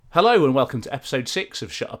Hello and welcome to episode 6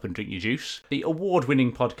 of Shut Up and Drink Your Juice, the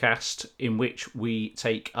award-winning podcast in which we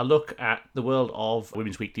take a look at the world of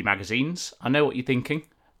women's weekly magazines. I know what you're thinking.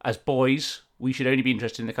 As boys, we should only be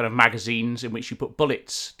interested in the kind of magazines in which you put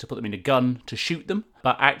bullets to put them in a gun to shoot them.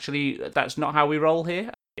 But actually, that's not how we roll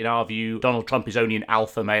here. In our view, Donald Trump is only an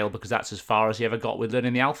alpha male because that's as far as he ever got with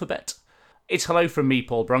learning the alphabet. It's hello from me,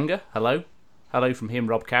 Paul Brunga. Hello. Hello from him,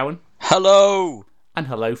 Rob Cowan. Hello. And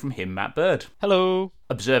hello from him, Matt Bird. Hello.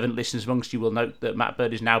 Observant listeners amongst you will note that Matt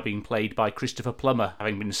Bird is now being played by Christopher Plummer,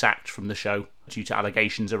 having been sacked from the show due to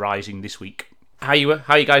allegations arising this week. How you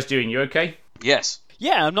guys doing? You okay? Yes.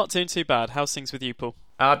 Yeah, I'm not doing too bad. How's things with you, Paul?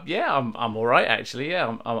 Yeah, I'm all right actually.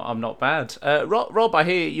 Yeah, I'm not bad. Rob, I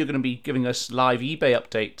hear you're going to be giving us live eBay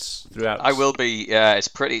updates throughout. I will be. Yeah,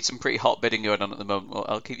 it's some pretty hot bidding going on at the moment. Well,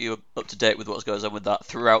 I'll keep you up to date with what goes on with that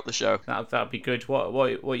throughout the show. That'd be good. What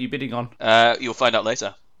are you bidding on? You'll find out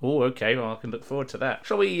later. Oh, okay. Well, I can look forward to that.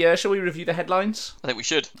 Shall we review the headlines? I think we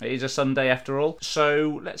should. It is a Sunday after all,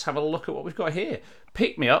 so let's have a look at what we've got here.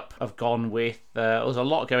 Pick Me Up, I've gone with, there's a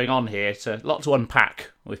lot going on here, a lot to unpack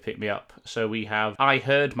with Pick Me Up. So we have I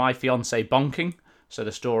Heard My Fiancé Bonking, so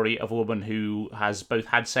the story of a woman who has both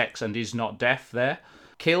had sex and is not deaf there.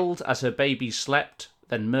 Killed as her baby slept,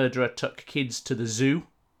 then murderer took kids to the zoo,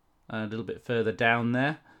 a little bit further down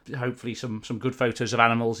there. Hopefully some good photos of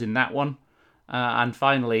animals in that one. And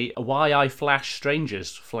finally, Why I Flash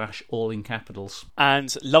Strangers, flash all in capitals.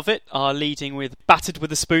 And Love It are leading with Battered with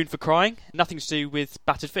a Spoon for Crying. Nothing to do with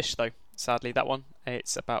battered fish, though. Sadly, that one.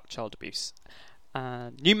 It's about child abuse.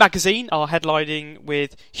 New Magazine are headlining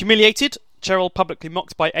with Humiliated, Cheryl publicly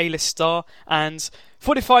mocked by A-list star, and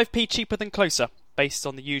 45p cheaper than Closer, based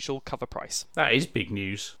on the usual cover price. That is big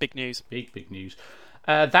news. Big news. Big news.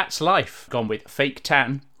 That's Life, gone with Fake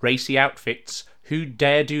Tan, Racy Outfits, Who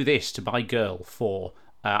Dare Do This to My Girl for...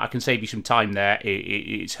 I can save you some time there.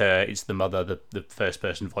 It's her, it's the mother, the first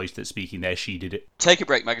person voice that's speaking there. She did it. Take a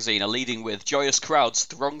Break magazine are leading with Joyous crowds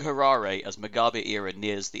throng Harare as Mugabe era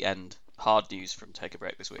nears the end. Hard news from Take a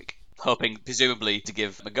Break this week. Hoping, presumably, to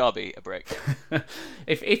give Mugabe a break.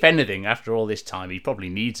 If anything, after all this time, he probably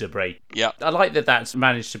needs a break. Yeah. I like that that's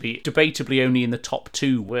managed to be debatably only in the top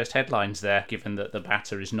 2 worst headlines there, given that the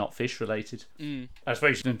batter is not fish-related. I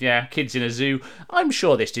suppose, yeah, kids in a zoo. I'm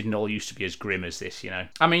sure this didn't all used to be as grim as this, you know.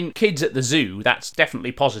 I mean, kids at the zoo, that's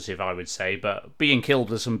definitely positive, I would say, but being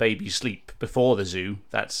killed as some babies sleep before the zoo,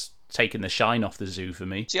 that's taken the shine off the zoo for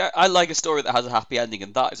me. See, I like a story that has a happy ending,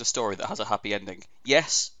 and that is a story that has a happy ending.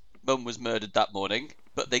 Yes, Mum was murdered that morning,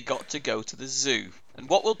 but they got to go to the zoo. And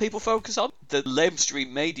what will people focus on? The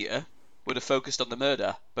lamestream media would have focused on the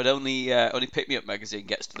murder, but only Pick Me Up magazine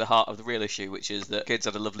gets to the heart of the real issue, which is that kids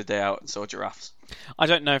had a lovely day out and saw giraffes. I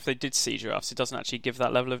don't know if they did see giraffes. It doesn't actually give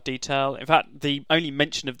that level of detail. In fact, the only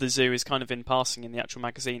mention of the zoo is kind of in passing in the actual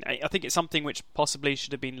magazine. I think it's something which possibly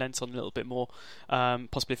should have been lent on a little bit more,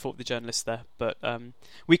 possibly thought the journalist there. But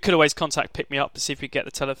we could always contact Pick Me Up to see if we get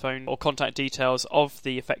the telephone or contact details of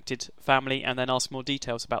the affected family and then ask more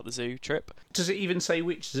details about the zoo trip. Does it even say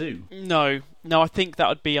which zoo? No, I think that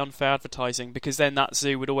would be unfair advertising, because then that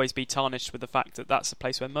zoo would always be tarnished with the fact that that's the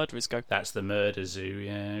place where murderers go. That's the murder zoo,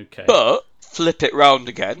 yeah, okay. But flip it round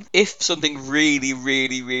again. If something really,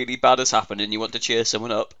 really, really bad has happened and you want to cheer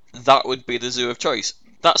someone up, that would be the zoo of choice.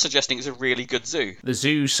 That's suggesting it's a really good zoo. The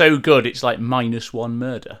zoo's so good it's like -1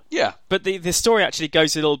 murder. Yeah. But the story actually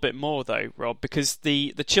goes a little bit more though, Rob, because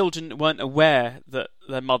the children weren't aware that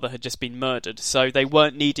their mother had just been murdered, so they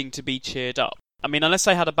weren't needing to be cheered up. I mean, unless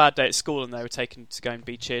they had a bad day at school and they were taken to go and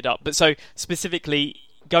be cheered up. But so, specifically,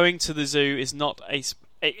 going to the zoo is not a...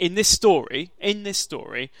 In this story,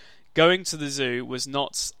 going to the zoo was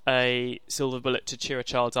not a silver bullet to cheer a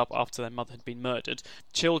child up after their mother had been murdered.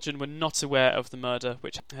 Children were not aware of the murder,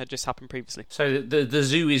 which had just happened previously. So the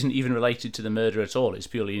zoo isn't even related to the murder at all. It's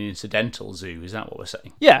purely an incidental zoo. Is that what we're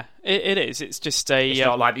saying? Yeah, it is. It's just a... It's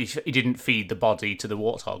not like he didn't feed the body to the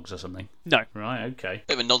warthogs or something. No. Right, okay.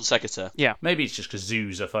 Bit of a non sequitur. Yeah. Maybe it's just because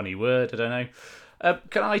zoo's a funny word. I don't know.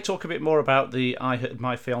 Can I talk a bit more about the I Heard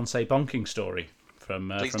My Fiancé Bonking story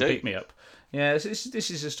from Pick Me Up? Yeah,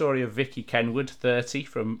 this is a story of Vicky Kenwood, 30,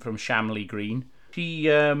 from Shamley Green. She,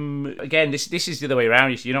 again, this is the other way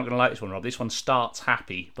around. You're not going to like this one, Rob. This one starts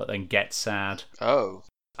happy, but then gets sad. Oh.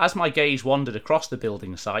 As my gaze wandered across the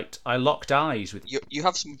building site, I locked eyes with... You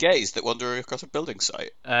have some gays that wander across a building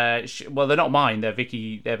site? Well, they're not mine. They're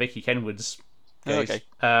Vicky Kenwood's gaze. Okay.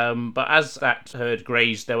 But as that herd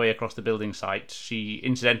grazed their way across the building site, she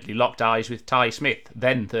incidentally locked eyes with Ty Smith,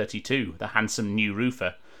 then 32, the handsome new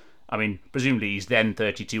roofer. I mean, presumably he's then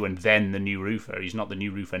 32 and then the new roofer. He's not the new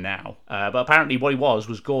roofer now. But apparently what he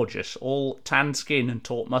was gorgeous. All tanned skin and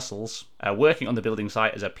taut muscles. Working on the building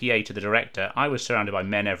site as a PA to the director, I was surrounded by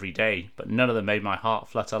men every day, but none of them made my heart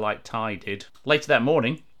flutter like Ty did. Later that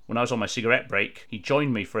morning, when I was on my cigarette break, he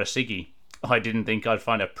joined me for a ciggy. I didn't think I'd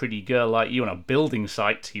find a pretty girl like you on a building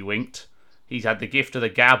site, he winked. He's had the gift of the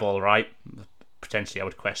gab, all right. Potentially I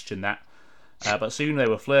would question that. But soon they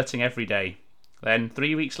were flirting every day. Then,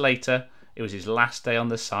 3 weeks later, it was his last day on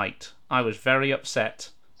the site. I was very upset,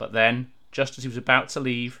 but then, just as he was about to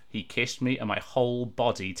leave, he kissed me and my whole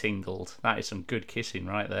body tingled. That is some good kissing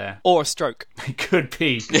right there. Or a stroke. It could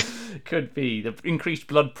be. Could be. The increased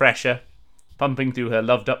blood pressure pumping through her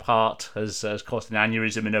loved-up heart has caused an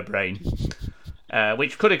aneurysm in her brain.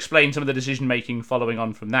 Which could explain some of the decision-making following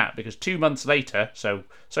on from that, because 2 months later, so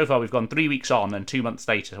far we've gone 3 weeks on and 2 months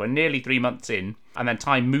later, so we're nearly 3 months in, and then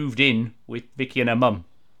Ty moved in with Vicky and her mum.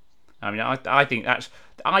 I mean, I think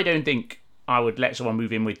I don't think I would let someone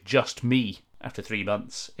move in with just me after 3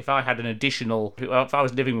 months. If I had if I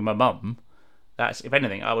was living with my mum, if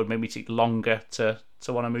anything, I would maybe take longer to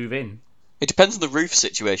want to move in. It depends on the roof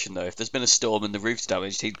situation, though. If there's been a storm and the roof's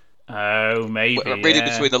damaged, Oh, maybe. Reading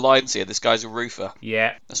between the lines here, this guy's a roofer.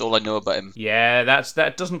 Yeah. That's all I know about him. Yeah,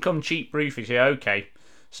 that doesn't come cheap roofing. Yeah, okay.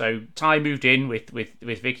 So Ty moved in with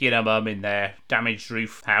Vicky and her mum in their damaged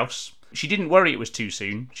roof house. She didn't worry it was too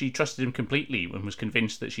soon. She trusted him completely and was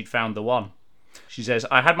convinced that she'd found the one. She says,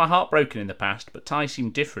 I had my heart broken in the past, but Ty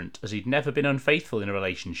seemed different, as he'd never been unfaithful in a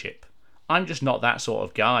relationship. I'm just not that sort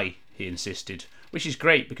of guy, he insisted. Which is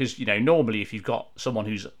great because, normally if you've got someone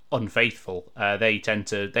who's unfaithful, they tend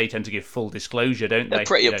to give full disclosure, don't they? They're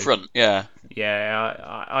pretty upfront, yeah.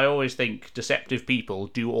 Yeah, I always think deceptive people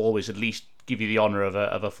do always at least give you the honour of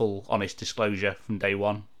a full, honest disclosure from day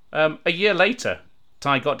one. A year later,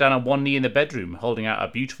 Ty got down on one knee in the bedroom, holding out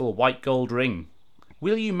a beautiful white gold ring.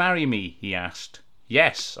 Will you marry me? He asked.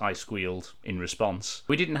 Yes, I squealed in response.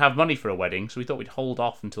 We didn't have money for a wedding, so we thought we'd hold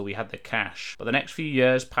off until we had the cash. But the next few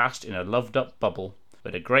years passed in a loved-up bubble. We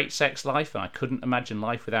had a great sex life, and I couldn't imagine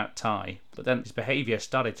life without Ty. But then his behaviour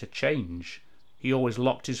started to change. He always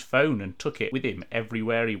locked his phone and took it with him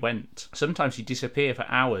everywhere he went. Sometimes he'd disappear for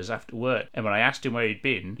hours after work, and when I asked him where he'd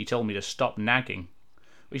been, he told me to stop nagging.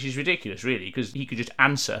 Which is ridiculous, really, because he could just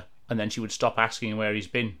answer, and then she would stop asking where he's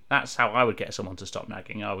been. That's how I would get someone to stop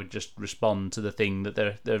nagging. I would just respond to the thing that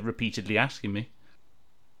they're repeatedly asking me.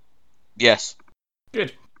 Yes.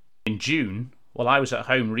 Good. In June, while I was at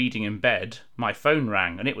home reading in bed, my phone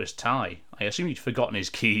rang, and it was Ty. I assumed he'd forgotten his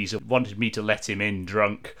keys and wanted me to let him in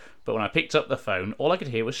drunk, but when I picked up the phone, all I could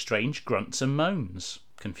hear was strange grunts and moans.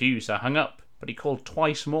 Confused, I hung up, but he called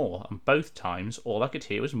twice more, and both times all I could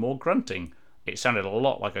hear was more grunting. It sounded a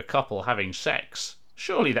lot like a couple having sex.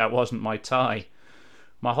 Surely that wasn't my Ty.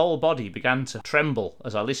 My whole body began to tremble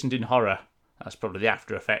as I listened in horror. That's probably the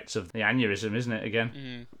after effects of the aneurysm, isn't it,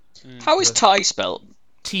 again? How is Ty spelt?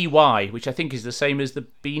 Ty, which I think is the same as the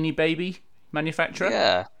Beanie Baby manufacturer.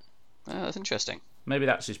 Yeah. Oh, that's interesting. Maybe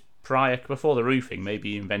that's his before the roofing,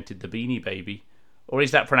 maybe he invented the Beanie Baby. Or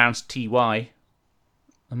is that pronounced TY?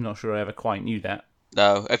 I'm not sure I ever quite knew that.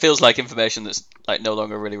 No, it feels like information that's no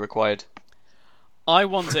longer really required. I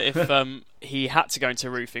wonder if he had to go into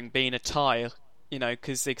roofing being a tile,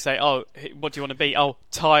 because they could say, oh, what do you want to be? Oh,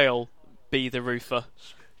 Tile, be the roofer.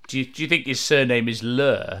 Do you think his surname is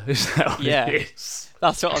Lur? Is that what it is?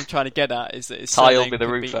 That's what I'm trying to get at, is that his Tile surname be the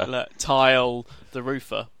could roofer. Tile the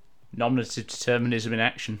roofer. Nominative determinism in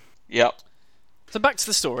action. Yep. So back to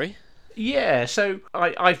the story. Yeah, so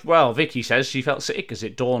Vicky says she felt sick as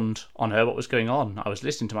it dawned on her what was going on. I was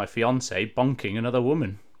listening to my fiancé bonking another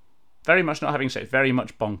woman. Very much not having sex, very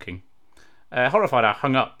much bonking. Horrified, I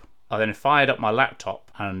hung up. I then fired up my laptop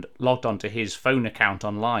and logged onto his phone account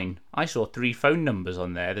online. I saw 3 phone numbers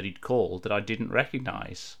on there that he'd called that I didn't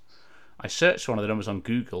recognise. I searched for one of the numbers on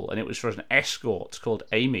Google, and it was for an escort called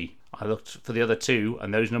Amy. I looked for the other 2,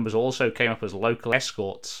 and those numbers also came up as local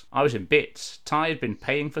escorts. I was in bits. Ty had been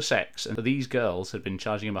paying for sex, and these girls had been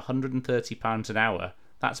charging him £130 an hour.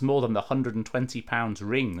 That's more than the £120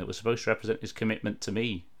 ring that was supposed to represent his commitment to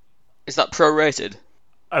me. Is that prorated?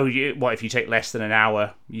 Oh, what, if you take less than an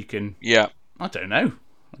hour, you can... Yeah. I don't know.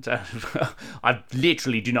 I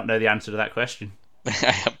literally do not know the answer to that question.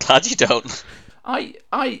 I'm glad you don't. I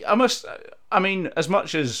mean, as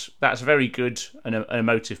much as that's a very good and an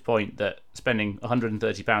emotive point that spending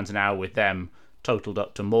 £130 an hour with them totaled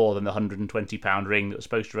up to more than the £120 ring that was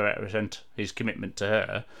supposed to represent his commitment to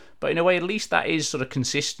her, but in a way, at least that is sort of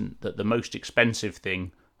consistent that the most expensive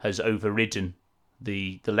thing has overridden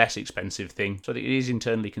the less expensive thing, so that it is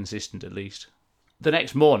internally consistent at least. The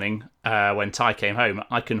next morning, when Ty came home,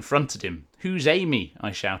 I confronted him. "Who's Amy?"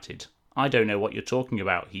 I shouted. "I don't know what you're talking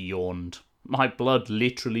about," he yawned. My blood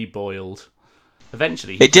literally boiled.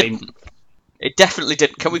 Eventually, he It didn't. It definitely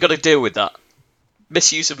didn't. We got to deal with that?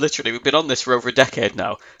 Misuse of literally. We've been on this for over a decade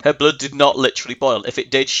now. Her blood did not literally boil. If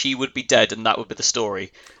it did, she would be dead, and that would be the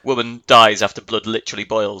story. Woman dies after blood literally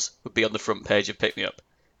boils would be on the front page of Pick Me Up.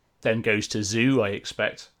 Then goes to zoo, I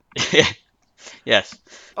expect. Yes.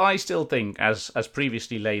 I still think, as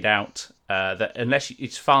previously laid out, that unless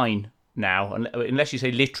it's fine now, unless you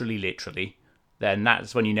say literally, then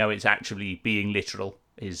that's when you know it's actually being literal.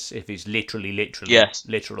 Is if it's literally Yes.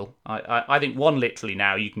 literal. I think one literally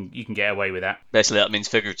now you can get away with that. Basically, that means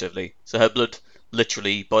figuratively. So her blood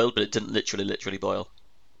literally boiled, but it didn't literally boil.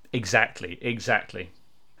 Exactly.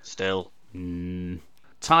 Still.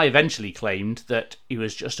 Ty eventually claimed that he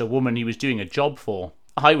was just a woman he was doing a job for.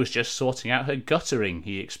 "I was just sorting out her guttering,"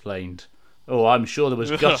 he explained. "Oh, I'm sure there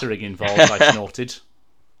was guttering involved," I snorted.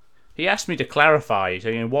 He asked me to clarify,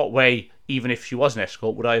 saying, in what way, even if she was an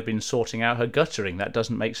escort, would I have been sorting out her guttering? That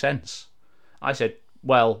doesn't make sense. I said,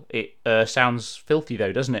 "Well, it sounds filthy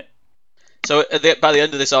though, doesn't it?" So by the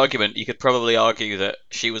end of this argument, you could probably argue that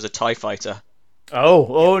she was a TIE fighter.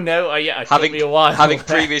 Oh no, yeah, it took me a while. Having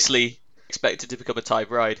previously expected to become a TIE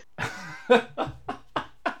bride.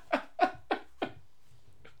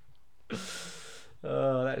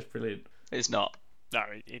 Oh, that's brilliant. It's not. No,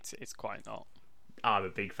 it's quite not. I'm a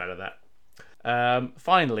big fan of that.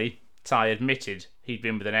 Finally, Ty admitted he'd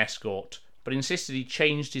been with an escort, but insisted he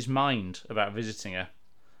changed his mind about visiting her.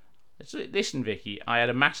 "Listen, Vicky, I had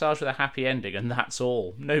a massage with a happy ending, and that's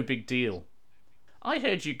all. No big deal." "I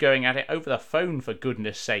heard you going at it over the phone, for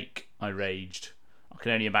goodness sake," I raged. I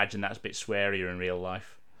can only imagine that's a bit swearier in real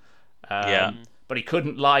life. Yeah. But he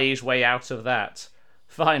couldn't lie his way out of that.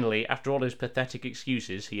 Finally, after all his pathetic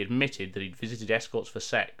excuses, he admitted that he'd visited escorts for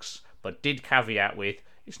sex, but did caveat with,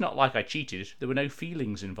 "It's not like I cheated, there were no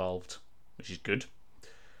feelings involved," which is good.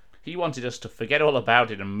 He wanted us to forget all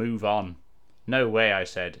about it and move on. "No way," I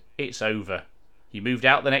said. "It's over." He moved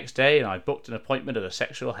out the next day, and I booked an appointment at a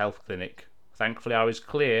sexual health clinic. Thankfully, I was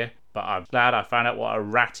clear, but I'm glad I found out what a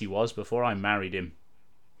rat he was before I married him.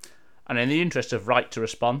 And in the interest of right to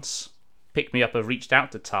response, Pick Me Up have reached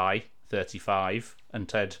out to Ty, 35, and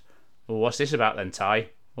said, "Well, what's this about then, Ty?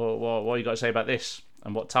 What you got to say about this?"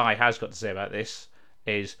 And what Ty has got to say about this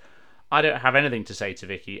is, "I don't have anything to say to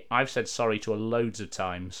Vicky. I've said sorry to her loads of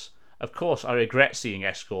times. Of course, I regret seeing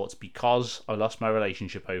escorts because I lost my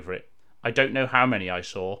relationship over it. I don't know how many I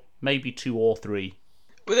saw, maybe 2 or 3.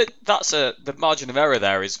 With it, the margin of error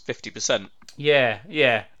there is 50%.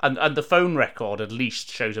 Yeah. And the phone record at least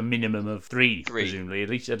shows a minimum of 3, presumably.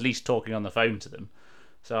 At least talking on the phone to them.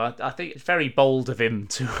 So I think it's very bold of him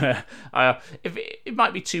to. If it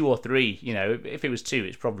might be 2 or 3, if it was 2,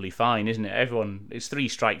 it's probably fine, isn't it? It's 3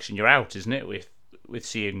 strikes and you're out, isn't it? With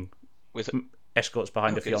seeing escorts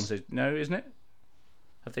behind a fiancé, no, isn't it?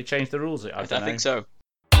 Have they changed the rules? I don't know. think so.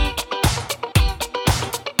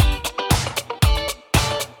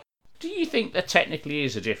 Do you think there technically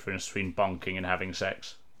is a difference between bonking and having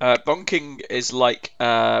sex? Bonking is like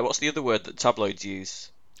what's the other word that tabloids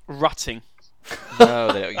use? Rutting.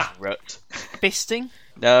 No, they don't use rut. Fisting.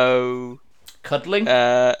 No. Cuddling?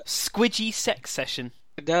 Squidgy sex session.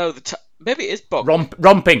 No, maybe it is bonk.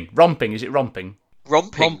 Romping. Is it romping?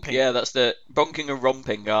 Romping. Yeah, that's the bonking and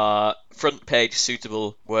romping are front page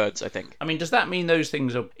suitable words, I think. I mean, does that mean those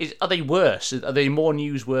things are they worse? Are they more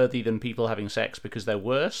newsworthy than people having sex because they're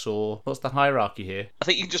worse, or what's the hierarchy here? I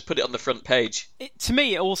think you can just put it on the front page. To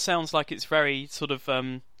me, it all sounds like it's very sort of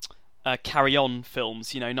carry-on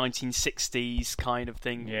films, 1960s kind of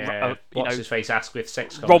thing. Yeah, what's his face Asquith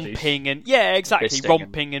sex comedies. Romping and exactly, Fisting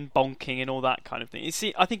romping and bonking and all that kind of thing. You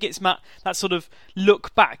see, I think it's that sort of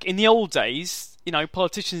look back. In the old days,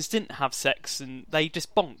 politicians didn't have sex and they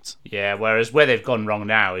just bonked. Yeah, whereas where they've gone wrong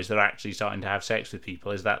now is they're actually starting to have sex with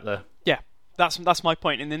people. Is that the... Yeah, that's my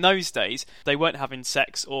point. And in those days, they weren't having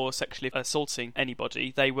sex or sexually assaulting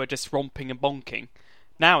anybody. They were just romping and bonking.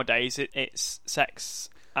 Nowadays, it's sex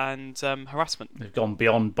and harassment. They've gone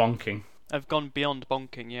beyond bonking. They've gone beyond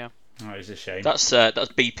bonking, yeah. Oh, it's a shame. That's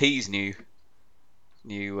BP's new.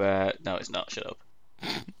 No, it's not. Shut up.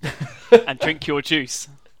 And drink your juice.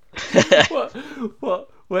 What?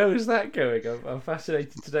 Where was that going? I'm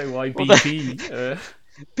fascinated to know why BP.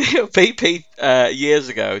 BP years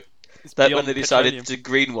ago, that when they decided petroleum. to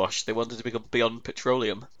greenwash, they wanted to become Beyond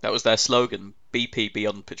Petroleum. That was their slogan, BP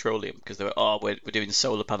Beyond Petroleum, because they were we're doing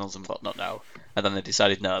solar panels and whatnot now. And then they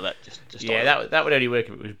decided, no, that just yeah, that would only work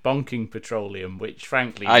if it was bonking petroleum, which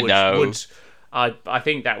frankly I know. I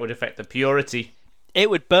think that would affect the purity. It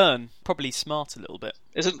would burn, probably smart a little bit.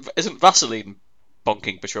 Isn't Vaseline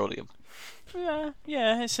bonking petroleum? Yeah.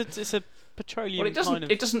 It's a petroleum. Well,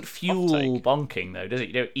 it doesn't fuel offtake. bonking though, does it?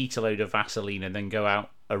 You don't eat a load of Vaseline and then go out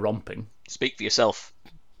a romping. Speak for yourself.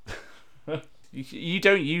 You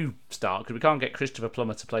don't start, because we can't get Christopher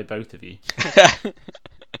Plummer to play both of you.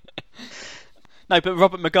 No, but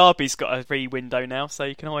Robert Mugabe's got a free window now, so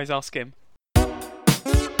you can always ask him.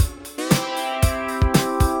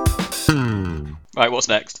 Right, what's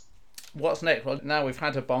next? What's next? Well, now we've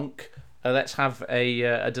had a bonk. Let's have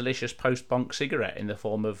a delicious post-bonk cigarette in the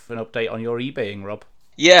form of an update on your eBaying, Rob.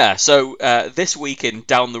 Yeah, so this week in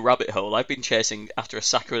Down the Rabbit Hole, I've been chasing after a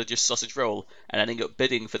sacrilegious sausage roll and ending up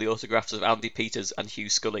bidding for the autographs of Andy Peters and Hugh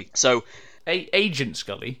Scully. So, Agent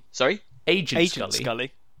Scully? Sorry? Agent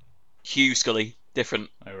Scully. Hugh Scully. Different.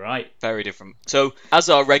 All right. Very different. So, as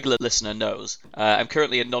our regular listener knows, I'm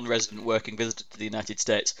currently a non-resident working visitor to the United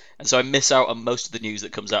States, and so I miss out on most of the news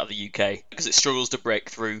that comes out of the UK, because it struggles to break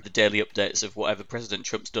through the daily updates of whatever President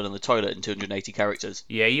Trump's done in the toilet in 280 characters.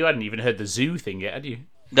 Yeah, you hadn't even heard the zoo thing yet, had you?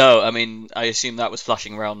 No, I mean, I assume that was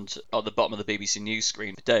flashing around at the bottom of the BBC News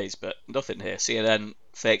screen for days, but nothing here. CNN,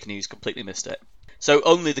 fake news, completely missed it. So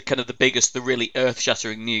only the biggest, the really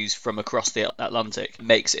earth-shattering news from across the Atlantic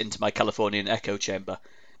makes it into my Californian echo chamber.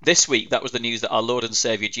 This week, that was the news that our Lord and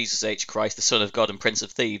Saviour Jesus H. Christ, the Son of God and Prince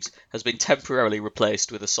of Thieves, has been temporarily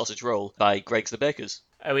replaced with a sausage roll by Greggs the Bakers.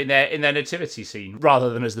 Oh, in their nativity scene,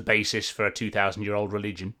 rather than as the basis for a 2,000-year-old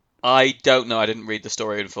religion. I don't know, I didn't read the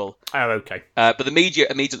story in full. Oh, okay. But the media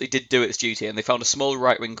immediately did do its duty, and they found a small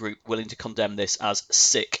right-wing group willing to condemn this as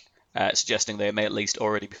sick. Suggesting they may at least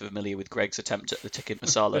already be familiar with Greg's attempt at the tikka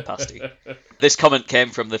masala pasty. This comment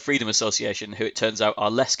came from the Freedom Association, who it turns out are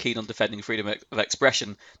less keen on defending freedom of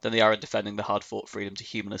expression than they are in defending the hard-fought freedom to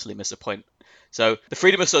humorlessly miss a point. So, the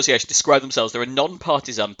Freedom Association describe themselves, they're a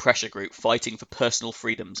non-partisan pressure group fighting for personal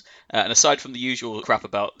freedoms, and aside from the usual crap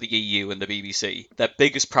about the EU and the BBC, their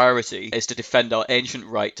biggest priority is to defend our ancient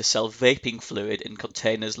right to sell vaping fluid in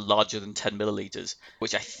containers larger than 10 millilitres,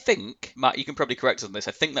 which I think, Matt, you can probably correct us on this,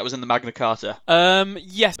 I think that was in the Magna Carta.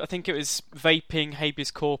 Yes, I think it was vaping,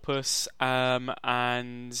 habeas corpus,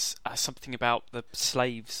 and something about the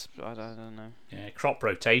slaves. I don't know. Yeah, crop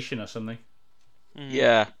rotation or something.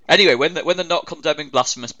 Yeah. Anyway, when they're not condemning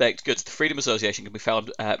blasphemous baked goods, the Freedom Association can be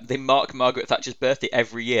found. They mark Margaret Thatcher's birthday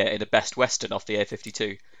every year in a Best Western off the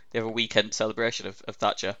A52. They have a weekend celebration of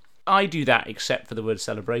Thatcher. I do that except for the word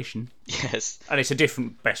celebration. Yes. And it's a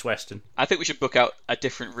different Best Western. I think we should book out a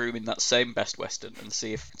different room in that same Best Western and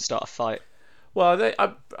see if start a fight. Well,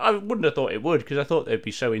 I wouldn't have thought it would, because I thought they'd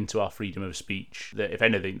be so into our freedom of speech that, if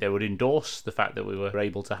anything, they would endorse the fact that we were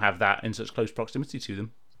able to have that in such close proximity to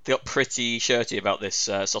them. They got pretty shirty about this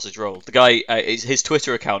sausage roll. The guy, his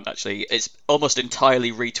Twitter account actually, it's almost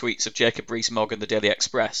entirely retweets of Jacob Rees-Mogg and the Daily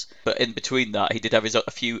Express. But in between that, he did have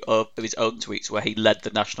a few of his own tweets where he led the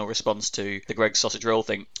national response to the Greggs sausage roll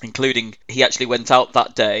thing, including he actually went out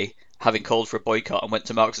that day having called for a boycott and went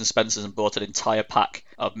to Marks and Spencer's and bought an entire pack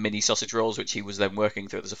of mini sausage rolls, which he was then working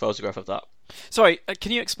through. There's a photograph of that. Sorry,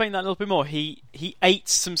 can you explain that a little bit more? He ate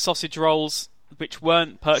some sausage rolls which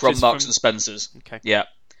weren't purchased from Marks and Spencer's. Okay. Yeah.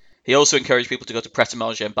 He also encouraged people to go to Pret a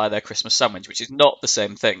Manger and buy their Christmas sandwich, which is not the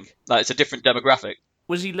same thing. Like, it's a different demographic.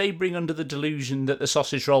 Was he labouring under the delusion that the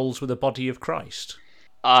sausage rolls were the body of Christ?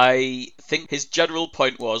 I think his general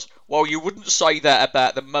point was, well, you wouldn't say that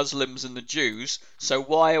about the Muslims and the Jews, so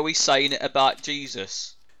why are we saying it about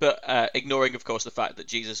Jesus? But ignoring, of course, the fact that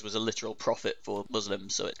Jesus was a literal prophet for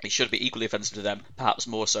Muslims, so it should be equally offensive to them, perhaps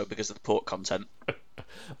more so because of the pork content.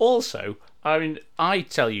 Also, I mean, I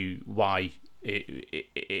tell you why it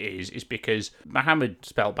is because Muhammad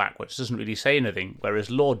spelt backwards doesn't really say anything,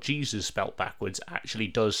 whereas Lord Jesus spelt backwards actually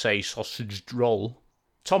does say sausage roll.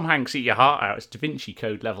 Tom Hanks, eat your heart out. It's Da Vinci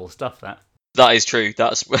Code level stuff, that. That is true.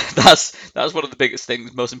 That's one of the biggest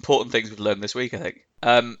things, most important things we've learned this week, I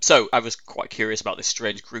think. So I was quite curious about this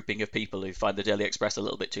strange grouping of people who find the Daily Express a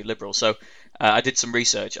little bit too liberal. So I did some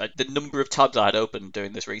research. The number of tabs I had opened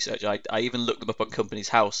doing this research, I even looked them up on Companies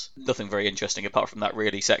House. Nothing very interesting apart from that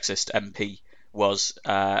really sexist MP was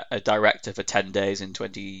a director for 10 days in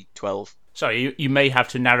 2012. Sorry, you may have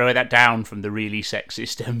to narrow that down from the really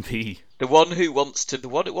sexist MP. The one who wants to...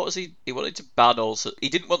 What was he? He wanted to ban also... He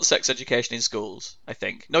didn't want sex education in schools, I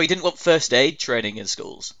think. No, he didn't want first aid training in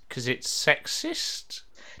schools. Because it's sexist?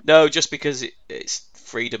 No, just because it's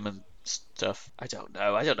freedom and stuff. I don't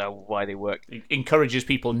know why they work. It encourages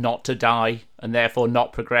people not to die and therefore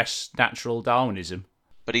not progress natural Darwinism.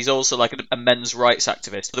 But he's also like a men's rights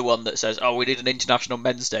activist, the one that says, oh, we need an International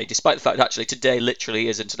Men's Day, despite the fact that actually today literally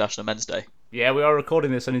is International Men's Day. Yeah, we are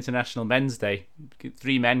recording this on International Men's Day.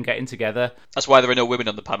 3 men getting together. That's why there are no women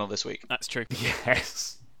on the panel this week. That's true.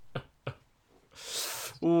 Yes.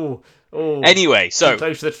 Ooh. Oh. Anyway, so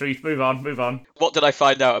Close to the truth. Move on. what did I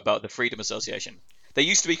find out about the Freedom Association? They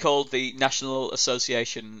used to be called the National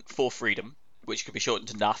Association for Freedom, which could be shortened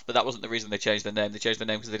to NAF, but that wasn't the reason they changed their name. They changed their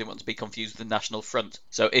name because they didn't want to be confused with the National Front.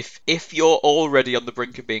 So if you're already on the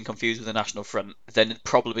brink of being confused with the National Front, then it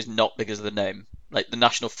probably is not because of the name. Like, the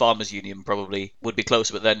National Farmers Union probably would be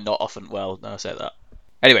closer, but they're not often. Well, no, I say that.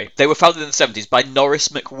 Anyway, they were founded in the 70s by Norris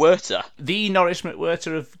McWhirter. The Norris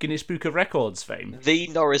McWhirter of Guinness Book of Records fame. The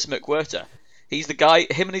Norris McWhirter. He's the guy,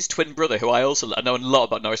 him and his twin brother, who I know a lot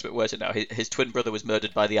about Norris McWhirter now. His twin brother was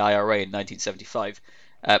murdered by the IRA in 1975.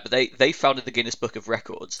 But they founded the Guinness Book of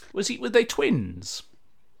Records. Were they twins?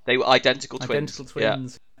 They were identical twins. Identical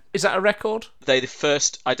twins. Yeah. Is that a record? They're the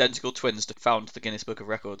first identical twins to found the Guinness Book of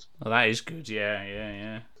Records. Oh, that is good,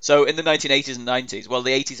 yeah. So in the 1980s and 90s, well,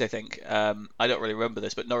 the 80s, I think, I don't really remember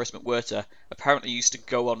this, but Norris McWhirter apparently used to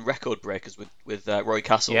go on record breakers with Roy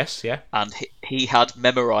Castle. Yes, yeah. And he had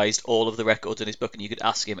memorised all of the records in his book, and you could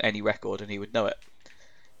ask him any record and he would know it.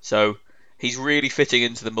 So he's really fitting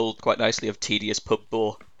into the mould quite nicely of tedious pub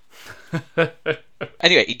bore.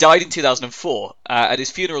 Anyway, he died in 2004, and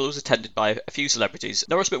his funeral was attended by a few celebrities.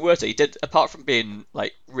 Norris McWhirter, he did, apart from being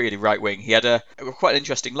like really right-wing, he had a quite an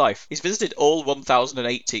interesting life. He's visited all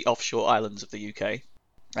 1,080 offshore islands of the UK,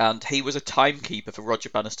 and he was a timekeeper for Roger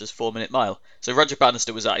Bannister's 4-Minute Mile. So Roger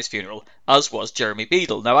Bannister was at his funeral, as was Jeremy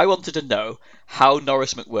Beadle. Now, I wanted to know how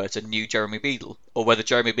Norris McWhirter knew Jeremy Beadle, or whether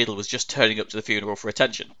Jeremy Beadle was just turning up to the funeral for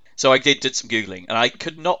attention. So I did some Googling, and I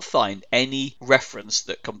could not find any reference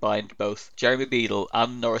that combined both Jeremy Beadle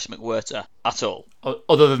and Norris McWhirter at all.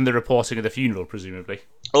 Other than the reporting of the funeral, presumably.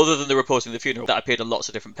 Other than the reporting of the funeral, that appeared on lots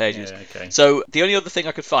of different pages. Yeah, okay. So the only other thing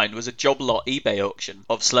I could find was a job lot eBay auction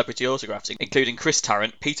of celebrity autographs, including Chris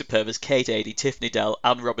Tarrant, Peter Purves, Kate Adie, Tiffany Dell,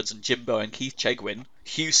 Anne Robertson, Jimbo and Keith Chegwin,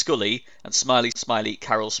 Hugh Scully and Smiley,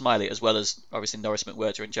 Carol Smiley, as well as obviously Norris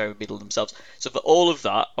McWhirter and Jeremy Beadle themselves. So for all of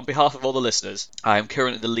that, on behalf of all the listeners, I am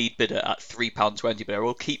currently the lead bidder at £3.20, but I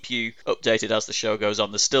will keep you updated as the show goes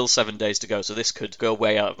on. There's still 7 days to go, so this could go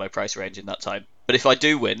way out of my price range in that time. But if I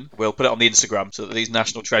do win, we'll put it on the Instagram so that these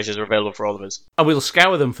national treasures are available for all of us. And we'll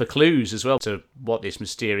scour them for clues as well to what this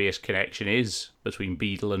mysterious connection is between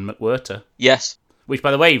Beadle and McWhirter. Yes. Which,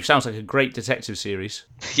 by the way, sounds like a great detective series.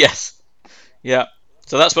 Yes. Yeah.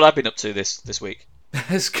 So that's what I've been up to this week.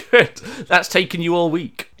 That's good. That's taken you all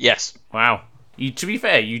week. Yes. Wow. To be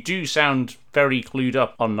fair, you do sound very clued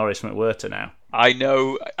up on Norris McWhirter now. I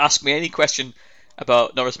know. Ask me any question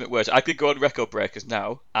about Norris McWhirter. I could go on record breakers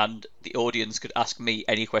now, and the audience could ask me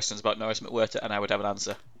any questions about Norris McWhirter, and I would have an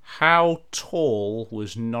answer. How tall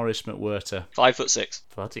was Norris McWhirter? 5'6".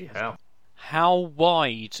 Bloody hell. How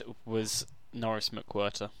wide was Norris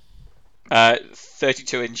McWhirter?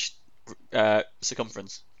 32-inch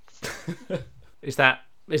circumference. Is that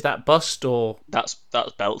bust or That's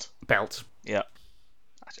belt. belt? Yeah.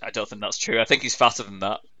 I don't think that's true. I think he's fatter than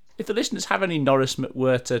that. If the listeners have any Norris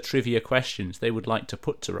McWhirter trivia questions they would like to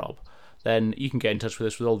put to Rob, then you can get in touch with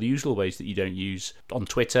us with all the usual ways that you don't use on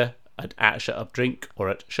Twitter at @ShutUpDrink or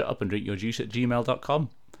at shutupanddrinkyourjuice@gmail.com.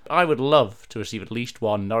 I would love to receive at least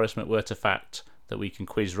one Norris McWhirter fact that we can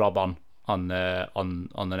quiz Rob on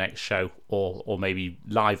the next show, or maybe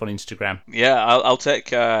live on Instagram. Yeah, I'll take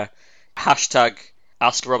hashtag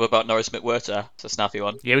Ask Rob about Norris McWhirter. It's a snappy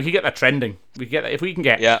one. Yeah, we could get that trending. We could get that if we can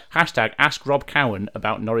get hashtag Ask Rob Cowan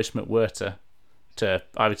about Norris McWhirter to,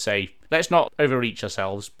 I would say, let's not overreach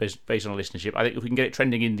ourselves based on our listenership. I think if we can get it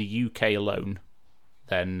trending in the UK alone,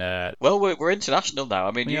 then well, we're international now.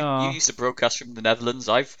 I mean, you used to broadcast from the Netherlands.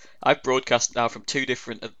 I've broadcast now from 2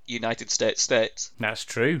 different United States. That's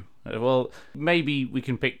true. Well, maybe we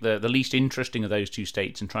can pick the least interesting of those 2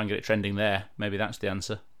 states and try and get it trending there. Maybe that's the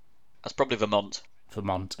answer. That's probably Vermont.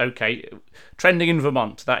 Vermont. Okay. Trending in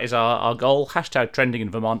Vermont. That is our goal. Hashtag trending in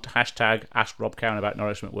Vermont. Hashtag Ask Rob Cowan about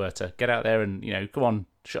Norris McWhirter. Get out there and, come on,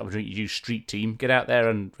 Shut Up and Drink Your Juice street team. Get out there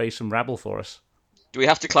and raise some rabble for us. Do we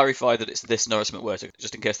have to clarify that it's this Norris McWhirter,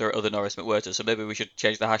 just in case there are other Norris McWhirters? So maybe we should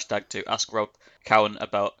change the hashtag to Ask Rob Cowan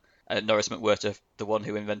about Norris McWhirter, the one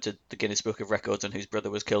who invented the Guinness Book of Records and whose brother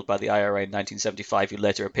was killed by the IRA in 1975, who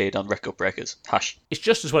later appeared on Record Breakers. Hash. It's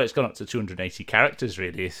just as well it's gone up to 280 characters,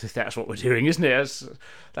 really, if that's what we're doing, isn't it?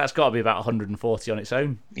 That's got to be about 140 on its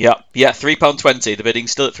own. Yeah, £3.20. The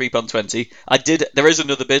bidding's still at £3.20. There is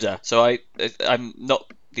another bidder, so I'm not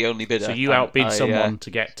the only bidder. So you outbid someone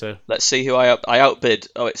to get to... Let's see who I outbid.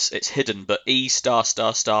 Oh, it's hidden, but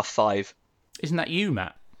E****5. Isn't that you,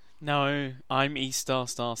 Matt? No, I'm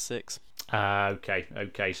E****6.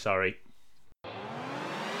 Okay, sorry.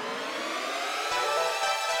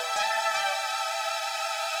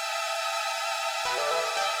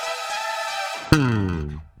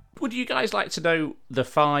 Would you guys like to know the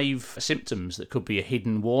 5 symptoms that could be a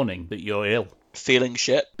hidden warning that you're ill? Feeling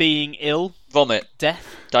shit. Being ill, Vomit.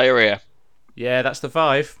 death. Diarrhea. Yeah, that's the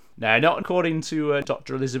 5. Now, not according to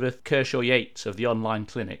Dr. Elizabeth Kershaw-Yates of the online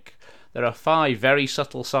clinic. There are 5 very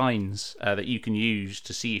subtle signs that you can use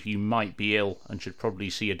to see if you might be ill and should probably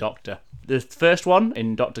see a doctor. The first one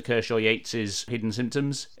in Dr. Kershaw-Yates' hidden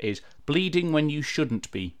symptoms is bleeding when you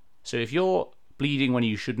shouldn't be. So if you're bleeding when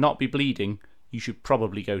you should not be bleeding, you should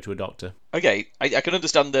probably go to a doctor. Okay, I can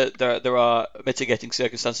understand that there are mitigating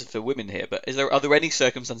circumstances for women here, but are there any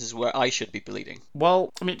circumstances where I should be bleeding?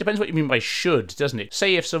 Well, I mean, it depends what you mean by should, doesn't it?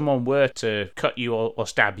 Say if someone were to cut you or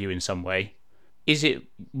stab you in some way, is it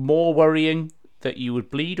more worrying that you would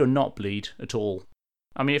bleed or not bleed at all?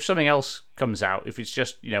 I mean, if something else comes out, if it's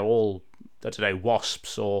just, all, I don't know,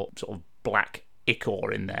 wasps or sort of black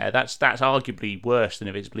ichor in there, that's arguably worse than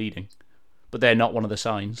if it's bleeding. But they're not one of the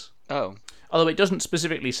signs. Oh. Although it doesn't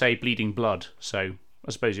specifically say bleeding blood, so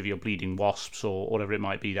I suppose if you're bleeding wasps or whatever it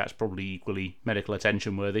might be, that's probably equally medical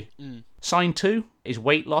attention worthy. Sign 2 is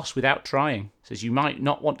weight loss without trying. It says you might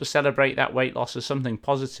not want to celebrate that weight loss as something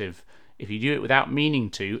positive. If you do it without meaning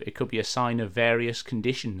to, it could be a sign of various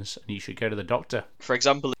conditions, and you should go to the doctor. For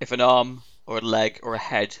example, if an arm or a leg or a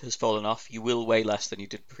head has fallen off, you will weigh less than you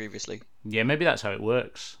did previously. Yeah, maybe that's how it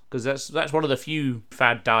works. Because that's one of the few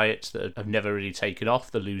fad diets that have never really taken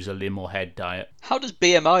off, the lose a limb or head diet. How does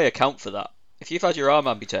BMI account for that? If you've had your arm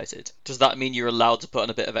amputated, does that mean you're allowed to put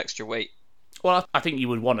on a bit of extra weight? Well, I think you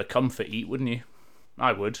would want a comfort eat, wouldn't you?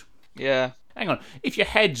 I would. Yeah. Hang on. If your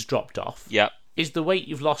head's dropped off, Yeah. is the weight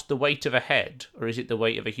you've lost the weight of a head, or is it the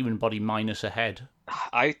weight of a human body minus a head?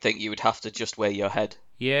 I think you would have to just weigh your head.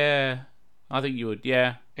 Yeah, I think you would,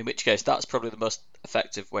 yeah. In which case, that's probably the most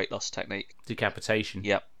effective weight loss technique. Decapitation.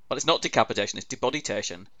 Yeah. Well, it's not decapitation, it's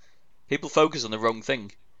debodytation. People focus on the wrong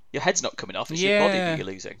thing. Your head's not coming off, it's your body that you're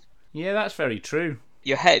losing. Yeah, that's very true.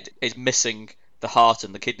 Your head is missing the heart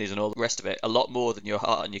and the kidneys and all the rest of it a lot more than your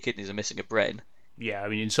heart and your kidneys are missing a brain. Yeah, I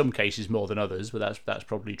mean, in some cases more than others, but that's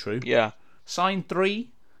probably true. Yeah. Sign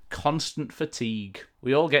 3, constant fatigue.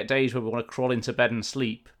 We all get days where we want to crawl into bed and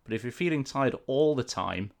sleep, but if you're feeling tired all the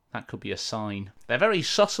time, that could be a sign. They're very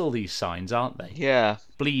subtle, these signs, aren't they? Yeah.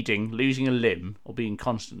 Bleeding, losing a limb, or being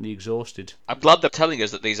constantly exhausted. I'm glad they're telling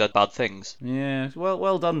us that these are bad things. Yeah,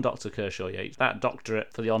 well done, Dr. Kershaw-Yates. That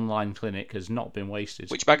doctorate for the online clinic has not been wasted.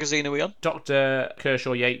 Which magazine are we on? Dr.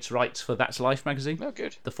 Kershaw-Yates writes for That's Life magazine. Oh,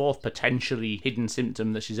 good. The 4th potentially hidden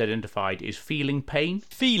symptom that she's identified is feeling pain.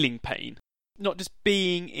 Feeling pain. Not just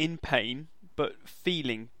being in pain, but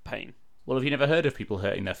feeling pain. Well, have you never heard of people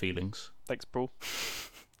hurting their feelings? Thanks, Paul.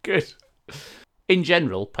 Good. In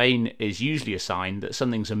general, pain is usually a sign that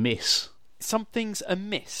something's amiss. Something's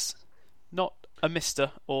amiss. Not a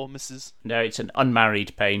Mr. or Mrs. No, it's an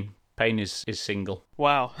unmarried pain. Pain is single.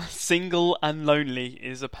 Wow. Single and lonely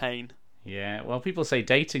is a pain. Yeah, well, people say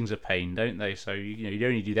dating's a pain, don't they? So, you'd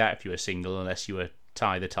only do that if you were single unless you were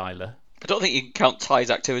Ty the Tyler. I don't think you can count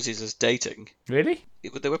Ty's activities as dating. Really?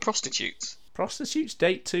 They were prostitutes. Prostitutes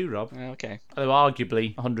date too, Rob. Okay. Although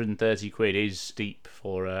arguably 130 quid is steep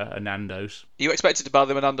for a Nando's. Are you expected to buy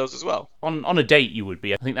them a Nando's as well? On a date you would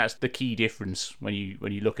be. I think that's the key difference when you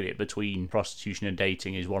look at it between prostitution and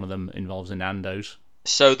dating, is one of them involves a Nando's.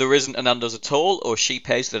 So there isn't a Nando's at all, or she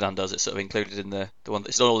pays for the Nando's? It's sort of included in the one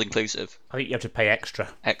that's not all inclusive. I think you have to pay extra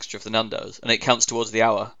for the Nando's, and it counts towards the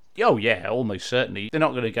hour. Oh yeah, almost certainly. They're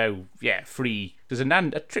not going to go free. There's a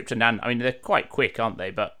trip to I mean, they're quite quick, aren't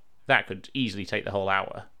they? But that could easily take the whole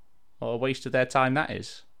hour. What a waste of their time that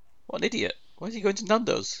is. What an idiot. Why is he going to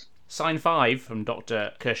Nando's? Sign 5 from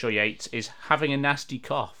Dr. Kershaw-Yates is having a nasty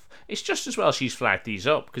cough. It's just as well she's flagged these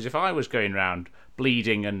up, because if I was going around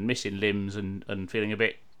bleeding and missing limbs and feeling a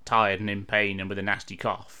bit tired and in pain and with a nasty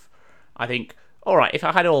cough, I think, alright, if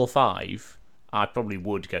I had all 5, I probably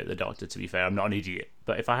would go to the doctor, to be fair. I'm not an idiot.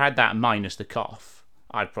 But if I had that minus the cough,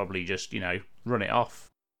 I'd probably just, run it off.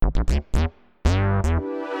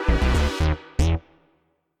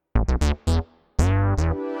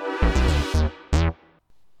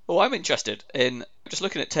 Oh, I'm interested in... just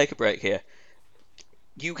looking at Take a Break here.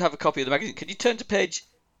 You have a copy of the magazine. Could you turn to page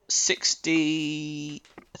 60...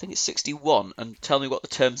 I think it's 61, and tell me what the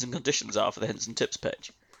terms and conditions are for the hints and tips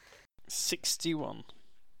page? 61.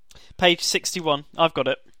 Page 61. I've got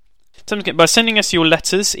it. By sending us your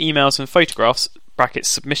letters, emails and photographs, brackets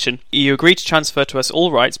submission, you agree to transfer to us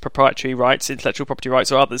all rights, proprietary rights, intellectual property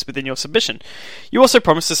rights or others within your submission. You also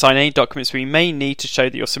promise to sign any documents we may need to show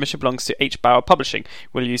that your submission belongs to H. Bauer Publishing.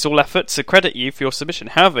 We'll use all efforts to credit you for your submission.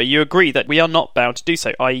 However, you agree that we are not bound to do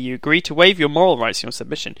so, i.e. you agree to waive your moral rights in your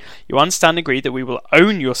submission. You understand and agree that we will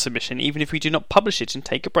own your submission even if we do not publish it and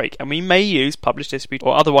take a break, and we may use, publish, distribute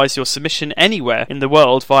or otherwise your submission anywhere in the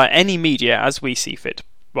world via any media as we see fit.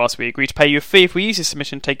 Whilst we agree to pay you a fee if we use your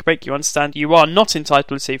submission and take a break, you understand you are not entitled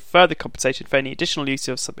to receive further compensation for any additional use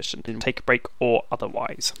of submission, take a break or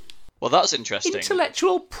otherwise. Well, that's interesting.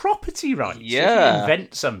 Intellectual property rights. Yeah. If you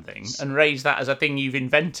invent something and raise that as a thing you've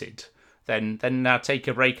invented, then now Take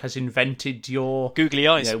a Break has invented your Googly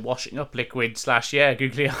eyes. Washing up liquid /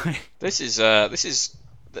 googly eye. This is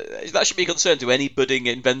that should be a concern to any budding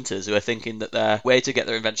inventors who are thinking that their way to get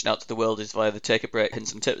their invention out to the world is via the Take a Break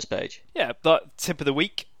hints and tips page. Yeah, but tip of the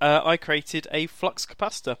week, I created a flux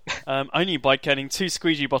capacitor, only by getting 2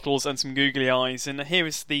 squeegee bottles and some googly eyes, and here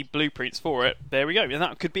is the blueprints for it. There we go, and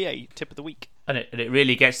that could be a tip of the week. And it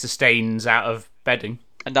really gets the stains out of bedding.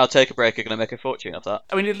 And now Take a Break are going to make a fortune of that.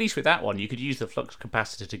 I mean, at least with that one, you could use the flux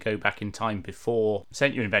capacitor to go back in time before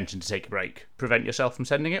sent your invention to take a break, prevent yourself from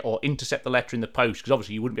sending it, or intercept the letter in the post, because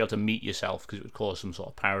obviously you wouldn't be able to meet yourself because it would cause some sort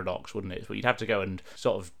of paradox, wouldn't it? But you'd have to go and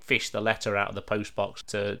sort of fish the letter out of the post box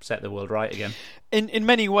to set the world right again. In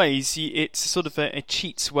many ways, it's sort of a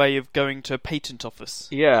cheat's way of going to a patent office.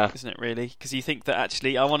 Yeah. Isn't it, really? Because you think that,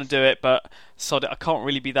 actually, I want to do it, but sod it, I can't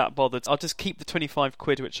really be that bothered. I'll just keep the 25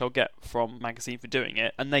 quid which I'll get from magazine for doing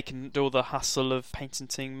it, and they can do all the hassle of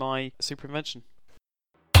patenting my super invention.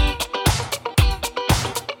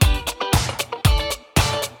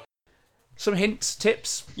 Some hints,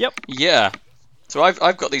 tips? Yep. Yeah. So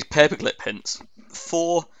I've got these paperclip hints.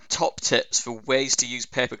 4 top tips for ways to use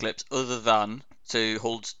paperclips other than to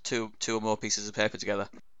hold two or more pieces of paper together.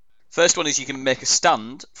 First one is you can make a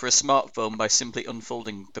stand for a smartphone by simply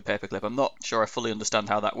unfolding the paperclip. I'm not sure I fully understand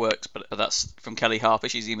how that works, but that's from Kelly Harper.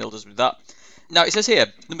 She's emailed us with that. Now, it says here,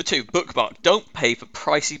 number 2, bookmark. Don't pay for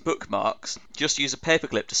pricey bookmarks. Just use a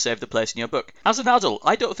paperclip to save the place in your book. As an adult,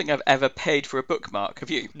 I don't think I've ever paid for a bookmark.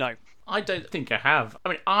 Have you? No. I don't think I have. I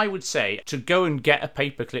mean, I would say to go and get a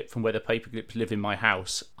paperclip from where the paperclips live in my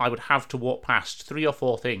house, I would have to walk past 3 or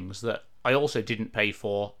 4 things that I also didn't pay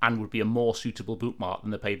for and would be a more suitable bookmark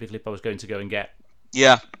than the paperclip I was going to go and get.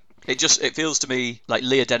 Yeah. It feels to me like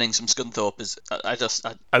Leah Denning from Scunthorpe is.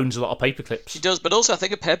 Owns a lot of paperclips. She does, but also I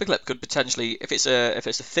think a paperclip could potentially, if it's a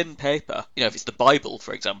thin paper, if it's the Bible,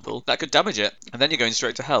 for example, that could damage it, and then you're going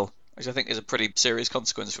straight to hell, which I think is a pretty serious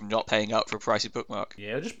consequence from not paying out for a pricey bookmark.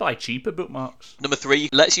 Yeah, just buy cheaper bookmarks. Number 3,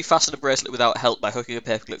 lets you fasten a bracelet without help by hooking a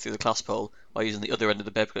paperclip through the clasp hole while using the other end of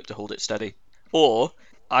the paperclip to hold it steady. Or,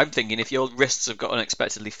 I'm thinking if your wrists have got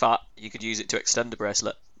unexpectedly fat, you could use it to extend the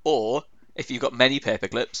bracelet. Or, if you've got many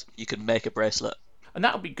paperclips, you can make a bracelet. And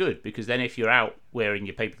that would be good, because then if you're out wearing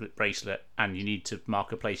your paperclip bracelet and you need to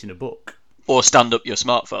mark a place in a book... Or stand up your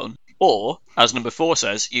smartphone. Or, as number 4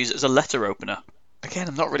 says, use it as a letter opener. Again,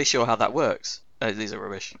 I'm not really sure how that works. These are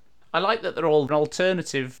rubbish. I like that they're all an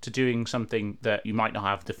alternative to doing something that you might not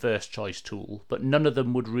have the first choice tool, but none of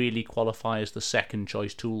them would really qualify as the second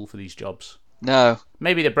choice tool for these jobs. No.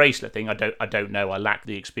 Maybe the bracelet thing, I don't know. I lack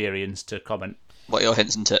the experience to comment. What are your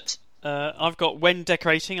hints and tips? I've got, when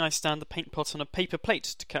decorating, I stand the paint pot on a paper plate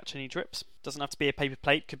to catch any drips. Doesn't have to be a paper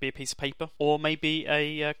plate, could be a piece of paper, or maybe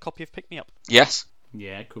a copy of Pick Me Up. Yes.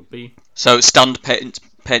 Yeah, it could be. So stand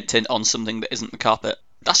painting on something that isn't the carpet.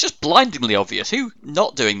 That's just blindingly obvious. Who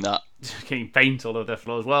not doing that? Getting paint all over the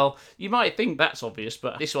floors. Well, you might think that's obvious,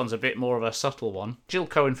 but this one's a bit more of a subtle one. Jill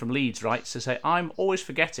Cohen from Leeds writes to say, I'm always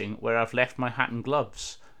forgetting where I've left my hat and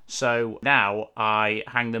gloves. So now I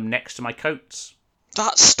hang them next to my coats.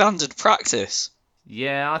 That's standard practice.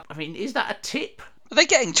 Yeah, I mean, is that a tip? Are they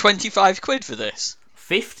getting 25 quid for this?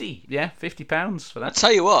 50, yeah, £50 for that. I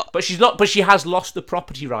tell you what. But she has lost the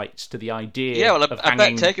property rights to the idea. Yeah, well, of I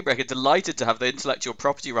hanging... bet Take a Break are delighted to have the intellectual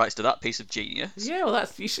property rights to that piece of genius. Yeah, well,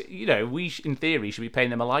 that's we in theory should be paying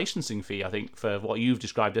them a licensing fee, I think, for what you've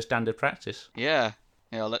described as standard practice. Yeah,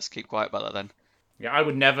 well, let's keep quiet about that then. Yeah, I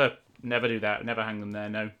would never do that. Never hang them there.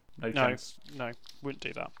 No chance. No, wouldn't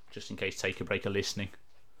do that. Just in case Take a Break are listening.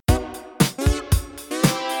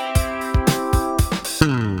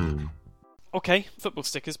 Okay, football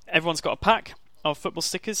stickers. Everyone's got a pack of football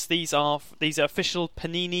stickers. These are official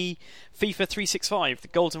Panini FIFA 365, the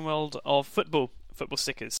golden world of football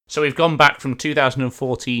stickers. So we've gone back from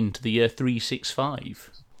 2014 to the year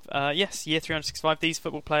 365. Yes, year 365. These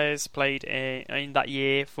football players played in that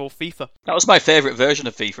year for FIFA. That was my favourite version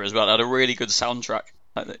of FIFA as well. It had a really good soundtrack.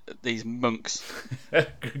 These monks.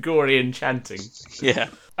 Gregorian chanting. Yeah.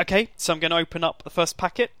 Okay, so I'm going to open up the first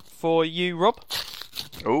packet for you, Rob.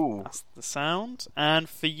 Ooh. That's the sound. And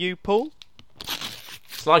for you, Paul.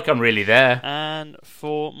 It's like I'm really there. And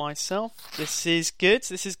for myself, this is good.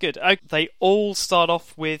 This is good. They all start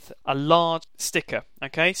off with a large sticker.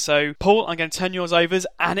 Okay, so Paul, I'm going to turn yours over,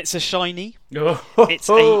 and it's a shiny. It's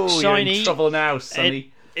a shiny. You're in trouble now,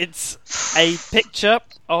 Sonny. It's a picture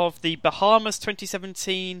of the Bahamas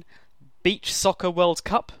 2017 Beach Soccer World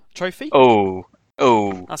Cup trophy. Oh.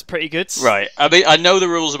 That's pretty good. Right. I mean, I know the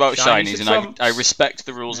rules about Shinies shinies, and I respect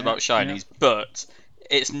the rules about shinies, but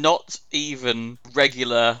it's not even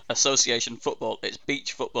regular association football. It's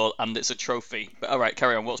beach football, and it's a trophy. But all right,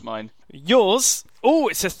 carry on. What's mine? Yours? Oh,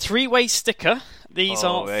 it's a three-way sticker. These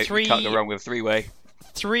are mate, three. You can't go wrong with three-way.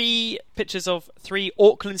 3 pictures of 3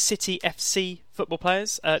 Auckland City FC football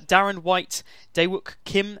players: Darren White, Daewoo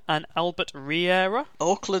Kim, and Albert Riera.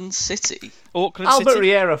 Auckland City. Albert City.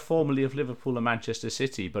 Riera, formerly of Liverpool and Manchester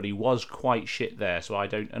City, but he was quite shit there, so I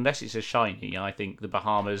don't... Unless it's a shiny, I think the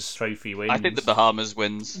Bahamas trophy wins. I think the Bahamas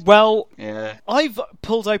wins. Well, Yeah. I've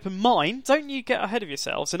pulled open mine. Don't you get ahead of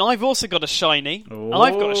yourselves. And I've also got a shiny.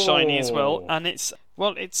 I've got a shiny as well, and it's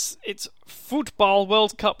Football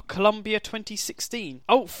World Cup Colombia 2016.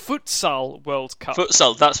 Oh, Futsal World Cup.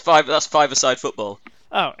 Futsal. That's five-a-side football.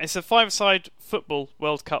 Oh, it's a 5-a-side football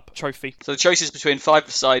World Cup trophy. So the choice is between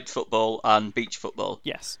five-a-side football and beach football.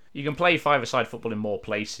 Yes. You can play five-a-side football in more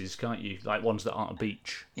places, can't you? Like ones that aren't a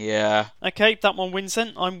beach. Yeah. Okay, that one wins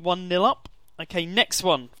then. I'm 1-0 up. Okay, next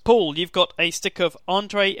one. Paul, you've got a sticker of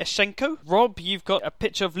Andrei Eshenko. Rob, you've got a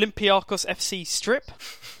picture of Olympiakos FC strip.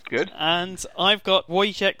 Good. And I've got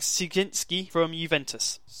Wojciech Siginski from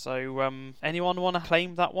Juventus. So, anyone want to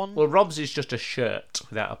claim that one? Well, Rob's is just a shirt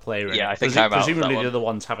without a player in it. Yeah, I think I'm out of that Presumably one. the other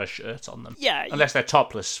ones have a shirt on them. Yeah. Unless they're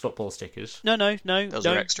topless football stickers. No. Those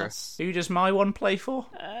are extra. Who does my one play for?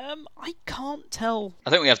 I can't tell. I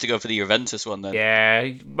think we have to go for the Juventus one then. Yeah,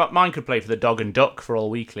 but mine could play for the Dog and Duck for all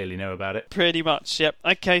we clearly know about it. Pretty much, yep.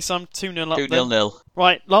 Okay, so I'm 2-0 up 2-0.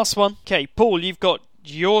 Right, last one. Okay, Paul, you've got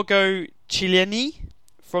Giorgio Chiellini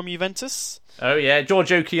from Juventus. Oh yeah,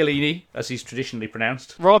 Giorgio Chiellini, as he's traditionally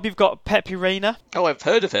pronounced. Rob, you've got Pepe Reina. Oh, I've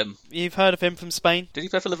heard of him. You've heard of him from Spain. Did he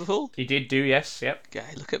play for Liverpool? He did do, yes, yep. Yeah,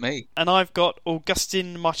 look at me. And I've got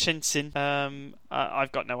Augustin Marchensin.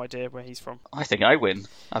 I've got no idea where he's from. I think I win.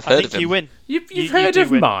 I've I heard think of him. you win. You've heard do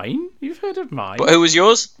of win. mine? You've heard of mine? But who was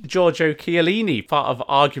yours? Giorgio Chiellini, part of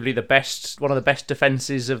arguably one of the best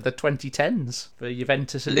defences of the 2010s for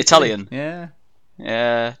Juventus and Italian? Italy. Yeah.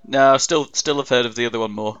 Yeah. No, still have heard of the other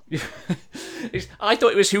one more. I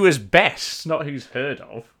thought it was who was best, not who's heard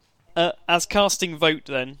of. As casting vote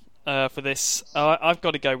then for this, I've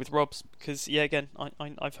got to go with Rob's because again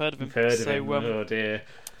I've heard of him. You've heard of him. Oh dear.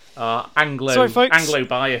 Anglo Sorry, folks. Anglo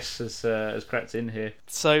bias has crept in here.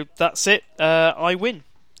 So that's it. I win.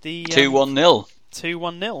 The 2-1-0.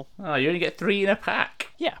 2-1-0. Oh, you only get 3 in a pack.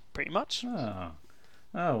 Yeah, pretty much.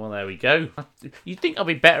 Oh, well, there we go. You'd think I'll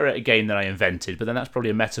be better at a game than I invented, but then that's probably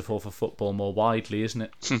a metaphor for football more widely, isn't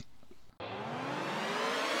it?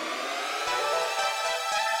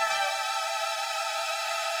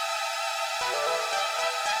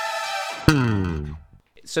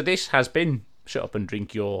 So this has been Shut Up and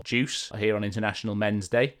Drink Your Juice here on International Men's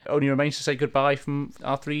Day. Only remains to say goodbye from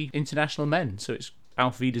our 3 international men. So it's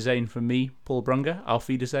Auf Wiedersehen from me, Paul Brunga. Auf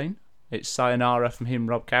Wiedersehen. It's Sayonara from him,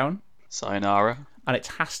 Rob Cowan. Sayonara. And it's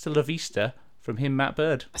Hasta la Vista from him, Matt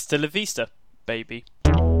Bird. Hasta la vista, baby.